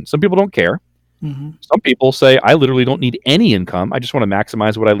behind? Some people don't care. Mm-hmm. Some people say, I literally don't need any income. I just want to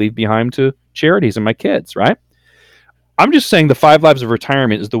maximize what I leave behind to charities and my kids, right? I'm just saying the 5 lives of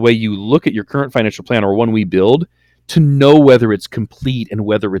retirement is the way you look at your current financial plan, or one we build, to know whether it's complete and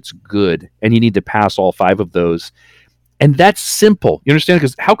whether it's good. And you need to pass all 5 of those. And that's simple. You understand?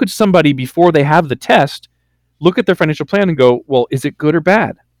 Because how could somebody, before they have the test, look at their financial plan and go, well, is it good or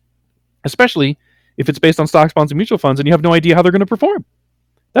bad? Especially if it's based on stocks, bonds, and mutual funds, and you have no idea how they're going to perform.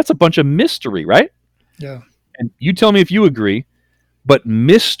 That's a bunch of mystery, right? Yeah. And you tell me if you agree, but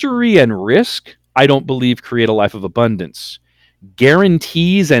mystery and risk, I don't believe, create a life of abundance.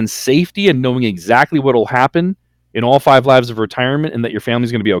 Guarantees and safety and knowing exactly what will happen in all 5 lives of retirement and that your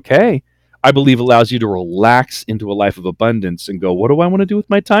family's going to be okay, I believe allows you to relax into a life of abundance and go, what do I want to do with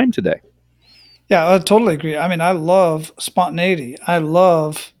my time today? Yeah, I totally agree. I mean, I love spontaneity. I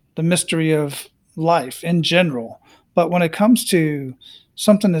love the mystery of life in general. But when it comes to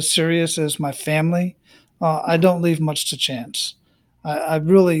something as serious as my family, I don't leave much to chance. I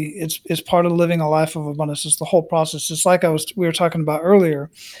really, it's part of living a life of abundance. It's the whole process. It's like we were talking about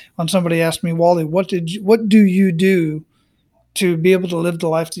earlier, when somebody asked me, Wally, what do you do to be able to live the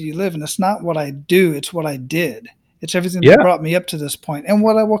life that you live? And it's not what I do, it's what I did. It's everything that brought me up to this point and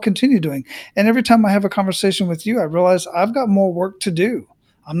what I will continue doing. And every time I have a conversation with you, I realize I've got more work to do.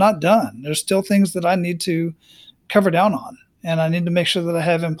 I'm not done. There's still things that I need to cover down on, and I need to make sure that I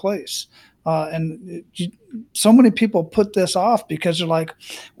have in place. So many people put this off because they're like,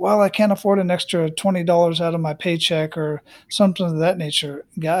 well, I can't afford an extra $20 out of my paycheck or something of that nature.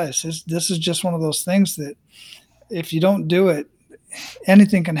 Guys, this is just one of those things that if you don't do it,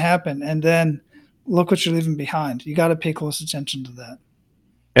 anything can happen. And then look what you're leaving behind. You got to pay close attention to that.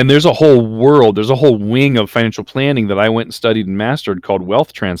 And there's a whole wing of financial planning that I went and studied and mastered called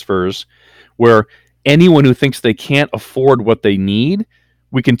wealth transfers, where anyone who thinks they can't afford what they need,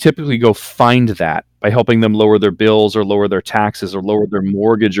 we can typically go find that by helping them lower their bills or lower their taxes or lower their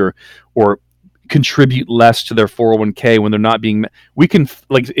mortgage or contribute less to their 401k when they're not being. We can,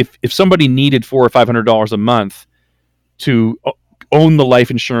 like, if somebody needed $400 or $500 a month to own the life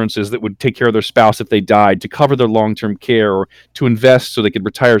insurances that would take care of their spouse if they died, to cover their long-term care, or to invest so they could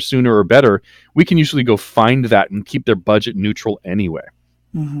retire sooner or better, we can usually go find that and keep their budget neutral anyway.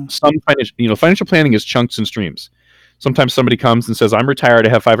 Mm-hmm. Some financial planning is chunks and streams. Sometimes somebody comes and says, I'm retired, I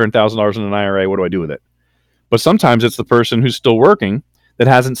have $500,000 in an IRA, what do I do with it? But sometimes it's the person who's still working that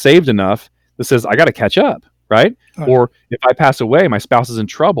hasn't saved enough that says, I got to catch up, right? Or if I pass away, my spouse is in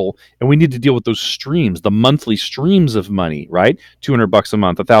trouble, and we need to deal with those streams, the monthly streams of money, right? $200 a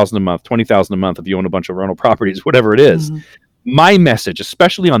month, $1,000 a month, $20,000 a month if you own a bunch of rental properties, whatever it is. Mm-hmm. My message,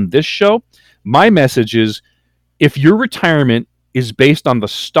 especially on this show, my message is, if your retirement is based on the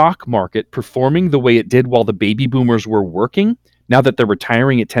stock market performing the way it did while the baby boomers were working, now that they're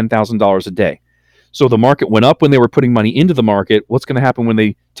retiring at $10,000 a day. So the market went up when they were putting money into the market. What's going to happen when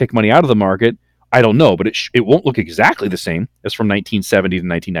they take money out of the market? I don't know, but it won't look exactly the same as from 1970 to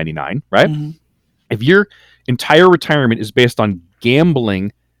 1999, right? Mm-hmm. If your entire retirement is based on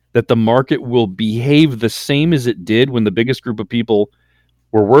gambling that the market will behave the same as it did when the biggest group of people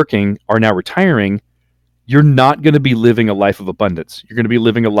were working are now retiring, you're not going to be living a life of abundance. You're going to be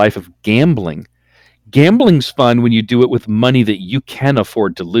living a life of gambling. Gambling's fun when you do it with money that you can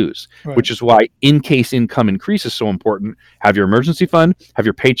afford to lose, right. Which is why in-case income increase is so important. Have your emergency fund, have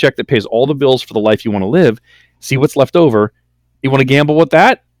your paycheck that pays all the bills for the life you want to live, see what's left over. You want to gamble with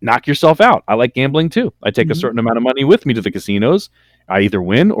that? Knock yourself out. I like gambling too. I take a certain amount of money with me to the casinos. I either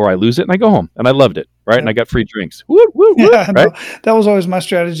win or I lose it and I go home, and I loved it, right? Yeah. And I got free drinks. Woo, woo, woo, right? No, that was always my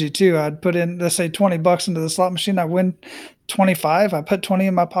strategy too. I'd put in, let's say, $20 into the slot machine. I win 25. I put 20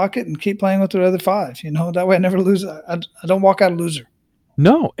 in my pocket and keep playing with the other 5. That way I never lose. I don't walk out a loser.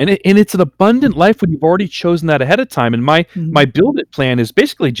 No, and it's an abundant life when you've already chosen that ahead of time. And my Build It plan is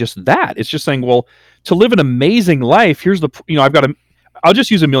basically just that. It's just saying, well, to live an amazing life, here's I'll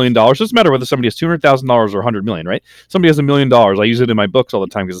just use $1 million. It doesn't matter whether somebody has $200,000 or $100 million, right? Somebody has $1 million. I use it in my books all the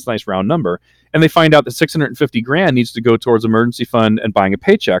time because it's a nice round number. And they find out that $650,000 needs to go towards emergency fund and buying a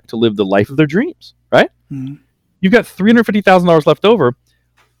paycheck to live the life of their dreams, right? Mm-hmm. You've got $350,000 left over.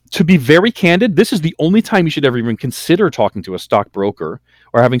 To be very candid, this is the only time you should ever even consider talking to a stockbroker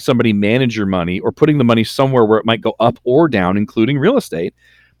or having somebody manage your money or putting the money somewhere where it might go up or down, including real estate,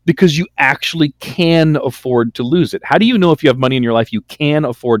 because you actually can afford to lose it. How do you know if you have money in your life you can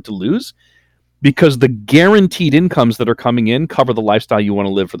afford to lose? Because the guaranteed incomes that are coming in cover the lifestyle you want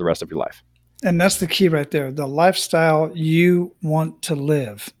to live for the rest of your life. And that's the key right there, the lifestyle you want to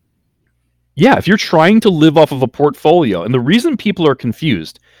live. Yeah, if you're trying to live off of a portfolio, and the reason people are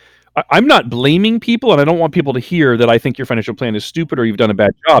confused, I'm not blaming people, and I don't want people to hear that I think your financial plan is stupid or you've done a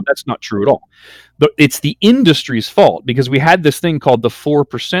bad job. That's not true at all. It's the industry's fault, because we had this thing called the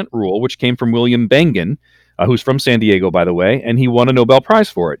 4% rule, which came from William Bengen, who's from San Diego, by the way, and he won a Nobel Prize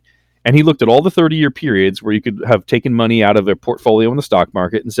for it. And he looked at all the 30-year periods where you could have taken money out of a portfolio in the stock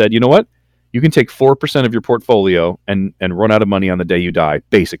market and said, you know what? You can take 4% of your portfolio and run out of money on the day you die,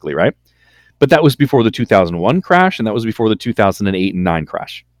 basically, right? But that was before the 2001 crash, and that was before the 2008 and 9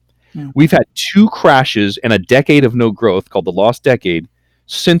 crash. Yeah. We've had 2 crashes and a decade of no growth called the lost decade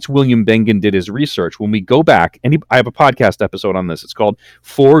since William Bengen did his research. When we go back, I have a podcast episode on this. It's called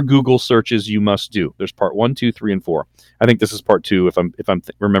 4 Google Searches You Must Do. There's part 1, 2, 3, and 4. I think this is part 2 if I'm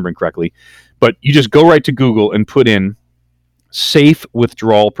remembering correctly. But you just go right to Google and put in safe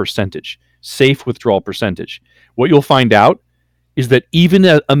withdrawal percentage. Safe withdrawal percentage. What you'll find out is that even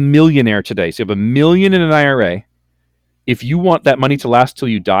a millionaire today, so you have $1 million in an IRA, if you want that money to last till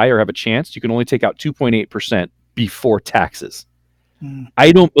you die or have a chance, you can only take out 2.8% before taxes.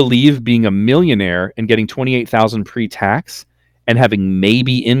 I don't believe being a millionaire and getting $28,000 pre-tax and having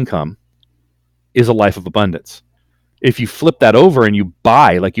maybe income is a life of abundance. If you flip that over and you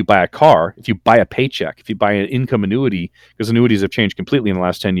buy, like you buy a car, if you buy a paycheck, if you buy an income annuity, because annuities have changed completely in the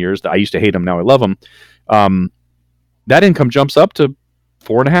last 10 years. I used to hate them, now I love them. That income jumps up to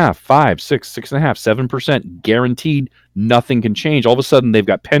 4.5%, 5%, 6%, 6.5%, 7% guaranteed. Nothing can change. All of a sudden, they've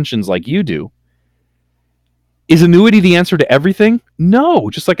got pensions like you do. Is annuity the answer to everything? No.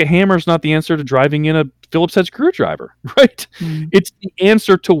 Just like a hammer is not the answer to driving in a Phillips head screwdriver, right? It's the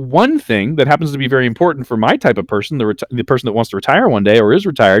answer to one thing that happens to be very important for my type of person, the person that wants to retire one day or is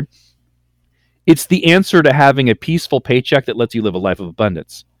retired. It's the answer to having a peaceful paycheck that lets you live a life of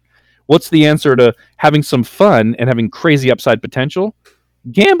abundance. What's the answer to having some fun and having crazy upside potential?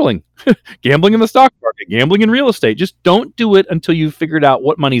 Gambling. Gambling in the stock market, gambling in real estate. Just don't do it until you've figured out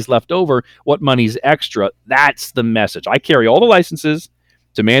what money's left over, what money's extra. That's the message. I carry all the licenses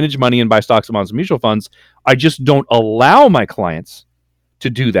to manage money and buy stocks and bonds and mutual funds. I just don't allow my clients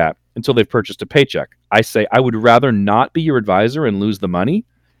to do that until they've purchased a paycheck. I say I would rather not be your advisor and lose the money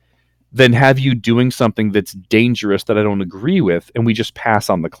than have you doing something that's dangerous that I don't agree with, and we just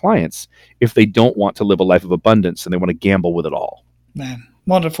pass on the clients if they don't want to live a life of abundance and they want to gamble with it all. Man,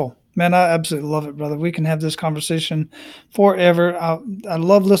 wonderful. Man, I absolutely love it, brother. We can have this conversation forever. I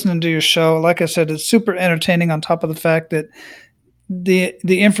love listening to your show. Like I said, it's super entertaining on top of the fact that the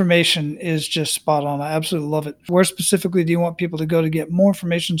information is just spot on. I absolutely love it. Where specifically do you want people to go to get more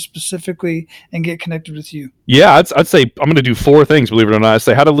information specifically and get connected with you? Yeah, I'd say I'm going to do 4 things, believe it or not. I'd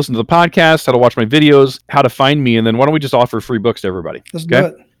say how to listen to the podcast, how to watch my videos, how to find me, and then why don't we just offer free books to everybody? Let's do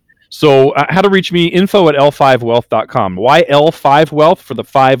it. So how to reach me, info@l5wealth.com. Why L5 Wealth? For the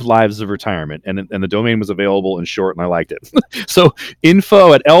 5 lives of retirement. And the domain was available and short, and I liked it. So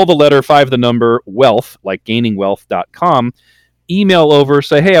info@L, the letter 5, the number, wealth, like gainingwealth.com. Email over,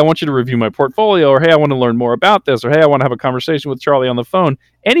 say, hey, I want you to review my portfolio, or hey, I want to learn more about this, or hey, I want to have a conversation with Charlie on the phone.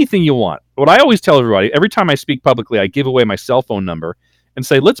 Anything you want. What I always tell everybody, every time I speak publicly, I give away my cell phone number and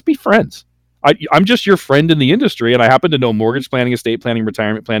say, let's be friends. I'm just your friend in the industry, and I happen to know mortgage planning, estate planning,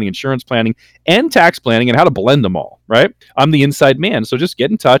 retirement planning, insurance planning, and tax planning, and how to blend them all, right? I'm the inside man. So just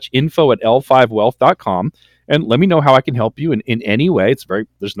get in touch, info@l5wealth.com, and let me know how I can help you in any way.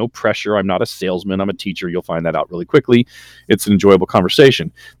 There's no pressure. I'm not a salesman. I'm a teacher. You'll find that out really quickly. It's an enjoyable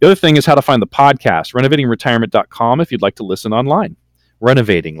conversation. The other thing is how to find the podcast, renovatingretirement.com, if you'd like to listen online.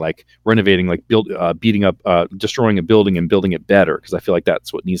 Renovating, like beating up, destroying a building and building it better, because I feel like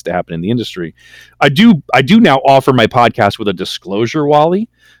that's what needs to happen in the industry. I do now offer my podcast with a disclosure, Wally.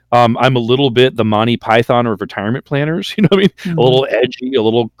 I'm a little bit the Monty Python of retirement planners. You know what I mean? Mm-hmm. A little edgy, a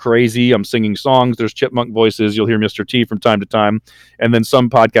little crazy. I'm singing songs. There's chipmunk voices. You'll hear Mr. T from time to time. And then some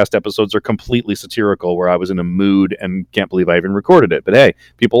podcast episodes are completely satirical, where I was in a mood and can't believe I even recorded it. But hey,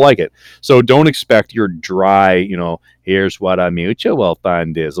 people like it. So don't expect your dry, here's what a mutual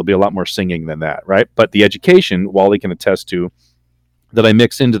fund is. There'll be a lot more singing than that, right? But the education, Wally can attest to, that I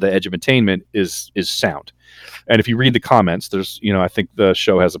mix into the edge of attainment is sound. And if you read the comments, there's, I think the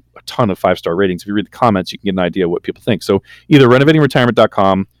show has a ton of 5-star ratings. If you read the comments, you can get an idea of what people think. So either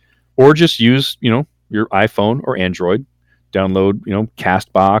renovatingretirement.com, or just use, your iPhone or Android, download,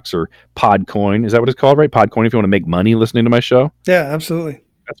 Castbox or Podcoin. Is that what it's called, right? Podcoin, if you want to make money listening to my show. Yeah, absolutely.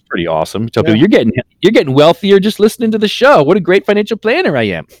 That's pretty awesome. Tell people you're getting wealthier just listening to the show. What a great financial planner I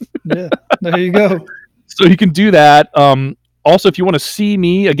am. Yeah, there you go. So you can do that. Also, if you want to see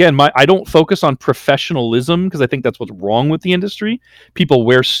me, again, I don't focus on professionalism, because I think that's what's wrong with the industry. People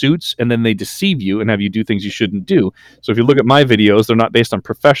wear suits and then they deceive you and have you do things you shouldn't do. So if you look at my videos, they're not based on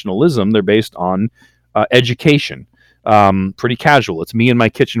professionalism. They're based on education. Pretty casual. It's me in my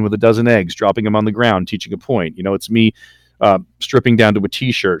kitchen with a dozen eggs, dropping them on the ground, teaching a point. It's me stripping down to a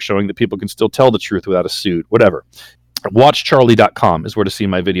t-shirt, showing that people can still tell the truth without a suit, whatever. WatchCharlie.com is where to see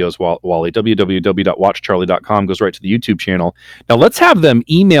my videos, Wally. www.watchcharlie.com goes right to the YouTube channel. Now let's have them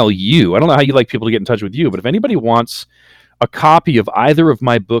email you. I don't know how you like people to get in touch with you, but if anybody wants a copy of either of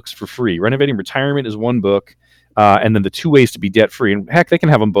my books for free, Renovating Retirement is one book. and then the 2 ways to be debt free. And heck, they can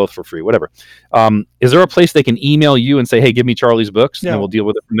have them both for free, whatever. Is there a place they can email you and say, hey, give me Charlie's books, and then we'll deal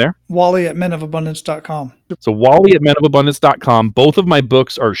with it from there? Wally@menofabundance.com. So Wally@menofabundance.com. Both of my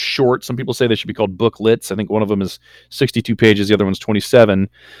books are short. Some people say they should be called booklets. I think one of them is 62 pages. The other one's 27.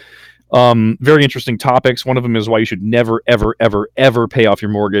 Very interesting topics. One of them is why you should never, ever, ever, ever pay off your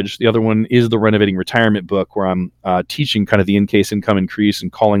mortgage. The other one is the Renovating Retirement book, where I'm teaching kind of the in-case income increase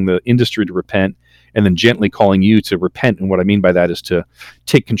and calling the industry to repent, and then gently calling you to repent. And what I mean by that is to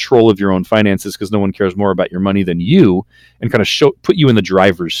take control of your own finances, because no one cares more about your money than you, and kind of put you in the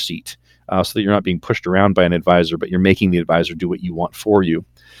driver's seat, so that you're not being pushed around by an advisor, but you're making the advisor do what you want for you.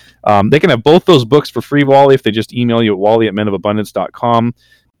 They can have both those books for free, Wally, if they just email you at wally@menofabundance.com.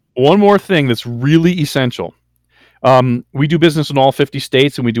 One more thing that's really essential. We do business in all 50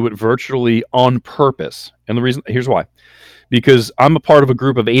 states, and we do it virtually on purpose. And the reason, here's why. Because I'm a part of a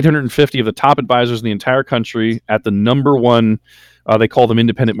group of 850 of the top advisors in the entire country at the number one, they call them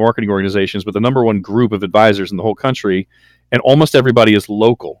independent marketing organizations, but the number one group of advisors in the whole country. And almost everybody is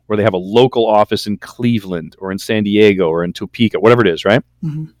local, where they have a local office in Cleveland or in San Diego or in Topeka, whatever it is, right?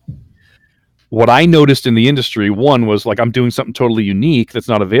 Mm-hmm. What I noticed in the industry, one, was like, I'm doing something totally unique that's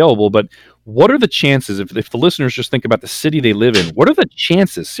not available, but what are the chances, if the listeners just think about the city they live in, what are the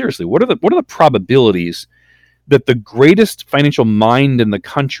chances, seriously, what are the probabilities that the greatest financial mind in the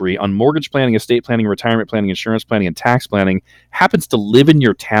country on mortgage planning, estate planning, retirement planning, insurance planning, and tax planning happens to live in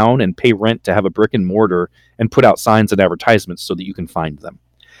your town and pay rent to have a brick and mortar and put out signs and advertisements so that you can find them?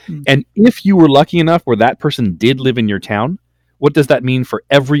 Mm-hmm. And if you were lucky enough where that person did live in your town, what does that mean for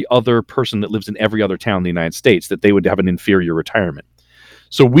every other person that lives in every other town in the United States, that they would have an inferior retirement?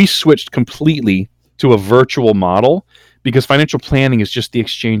 So we switched completely to a virtual model, because financial planning is just the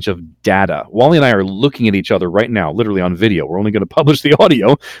exchange of data. Wally and I are looking at each other right now, literally on video. We're only going to publish the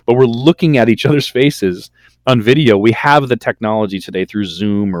audio, but we're looking at each other's faces on video. We have the technology today through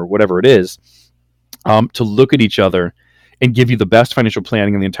Zoom or whatever it is, to look at each other and give you the best financial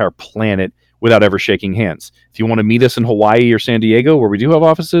planning on the entire planet without ever shaking hands. If you want to meet us in Hawaii or San Diego, where we do have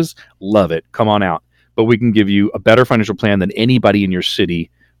offices, love it. Come on out. But we can give you a better financial plan than anybody in your city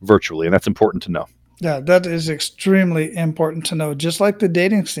virtually, and that's important to know. Yeah, that is extremely important to know. Just like the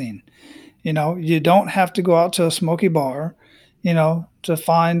dating scene, you don't have to go out to a smoky bar, to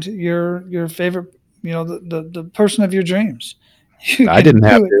find your favorite, the person of your dreams. I didn't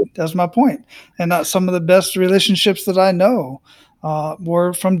have to. That's my point. And some of the best relationships that I know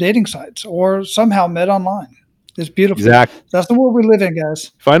were from dating sites or somehow met online. It's beautiful. Exactly. That's the world we live in,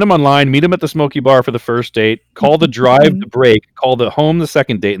 guys. Find them online, meet them at the smoky bar for the first date, call the drive the break, call the home the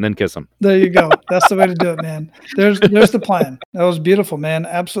second date, and then kiss them. There you go. That's the way to do it, man. There's the plan. That was beautiful, man.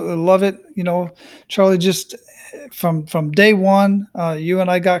 Absolutely love it. Charlie, just from day one, you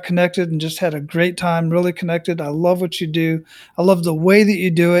and I got connected and just had a great time, really connected. I love what you do. I love the way that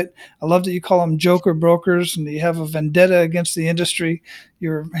you do it. I love that you call them joker brokers and you have a vendetta against the industry.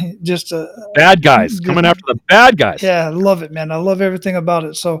 You're just bad guys coming after the bad guys. Yeah, I love it, man. I love everything about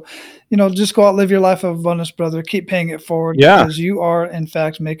it. So, just go out, live your life of abundance, brother. Keep paying it forward. Yeah. Because you are, in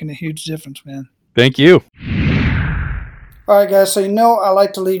fact, making a huge difference, man. Thank you. All right, guys. So, I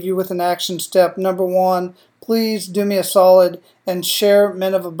like to leave you with an action step. Number one, please do me a solid and share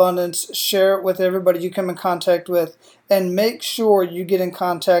Men of Abundance. Share it with everybody you come in contact with. And make sure you get in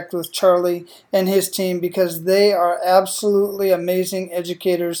contact with Charlie and his team, because they are absolutely amazing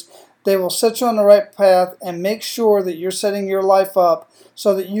educators. They will set you on the right path and make sure that you're setting your life up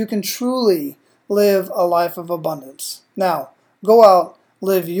so that you can truly live a life of abundance. Now, go out,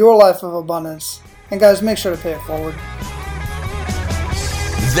 live your life of abundance. And guys, make sure to pay it forward.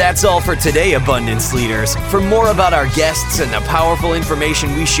 That's all for today, Abundance Leaders. For more about our guests and the powerful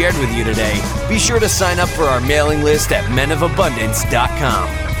information we shared with you today, be sure to sign up for our mailing list at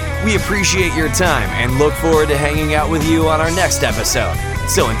menofabundance.com. We appreciate your time and look forward to hanging out with you on our next episode.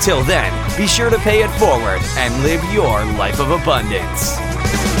 So until then, be sure to pay it forward and live your life of abundance.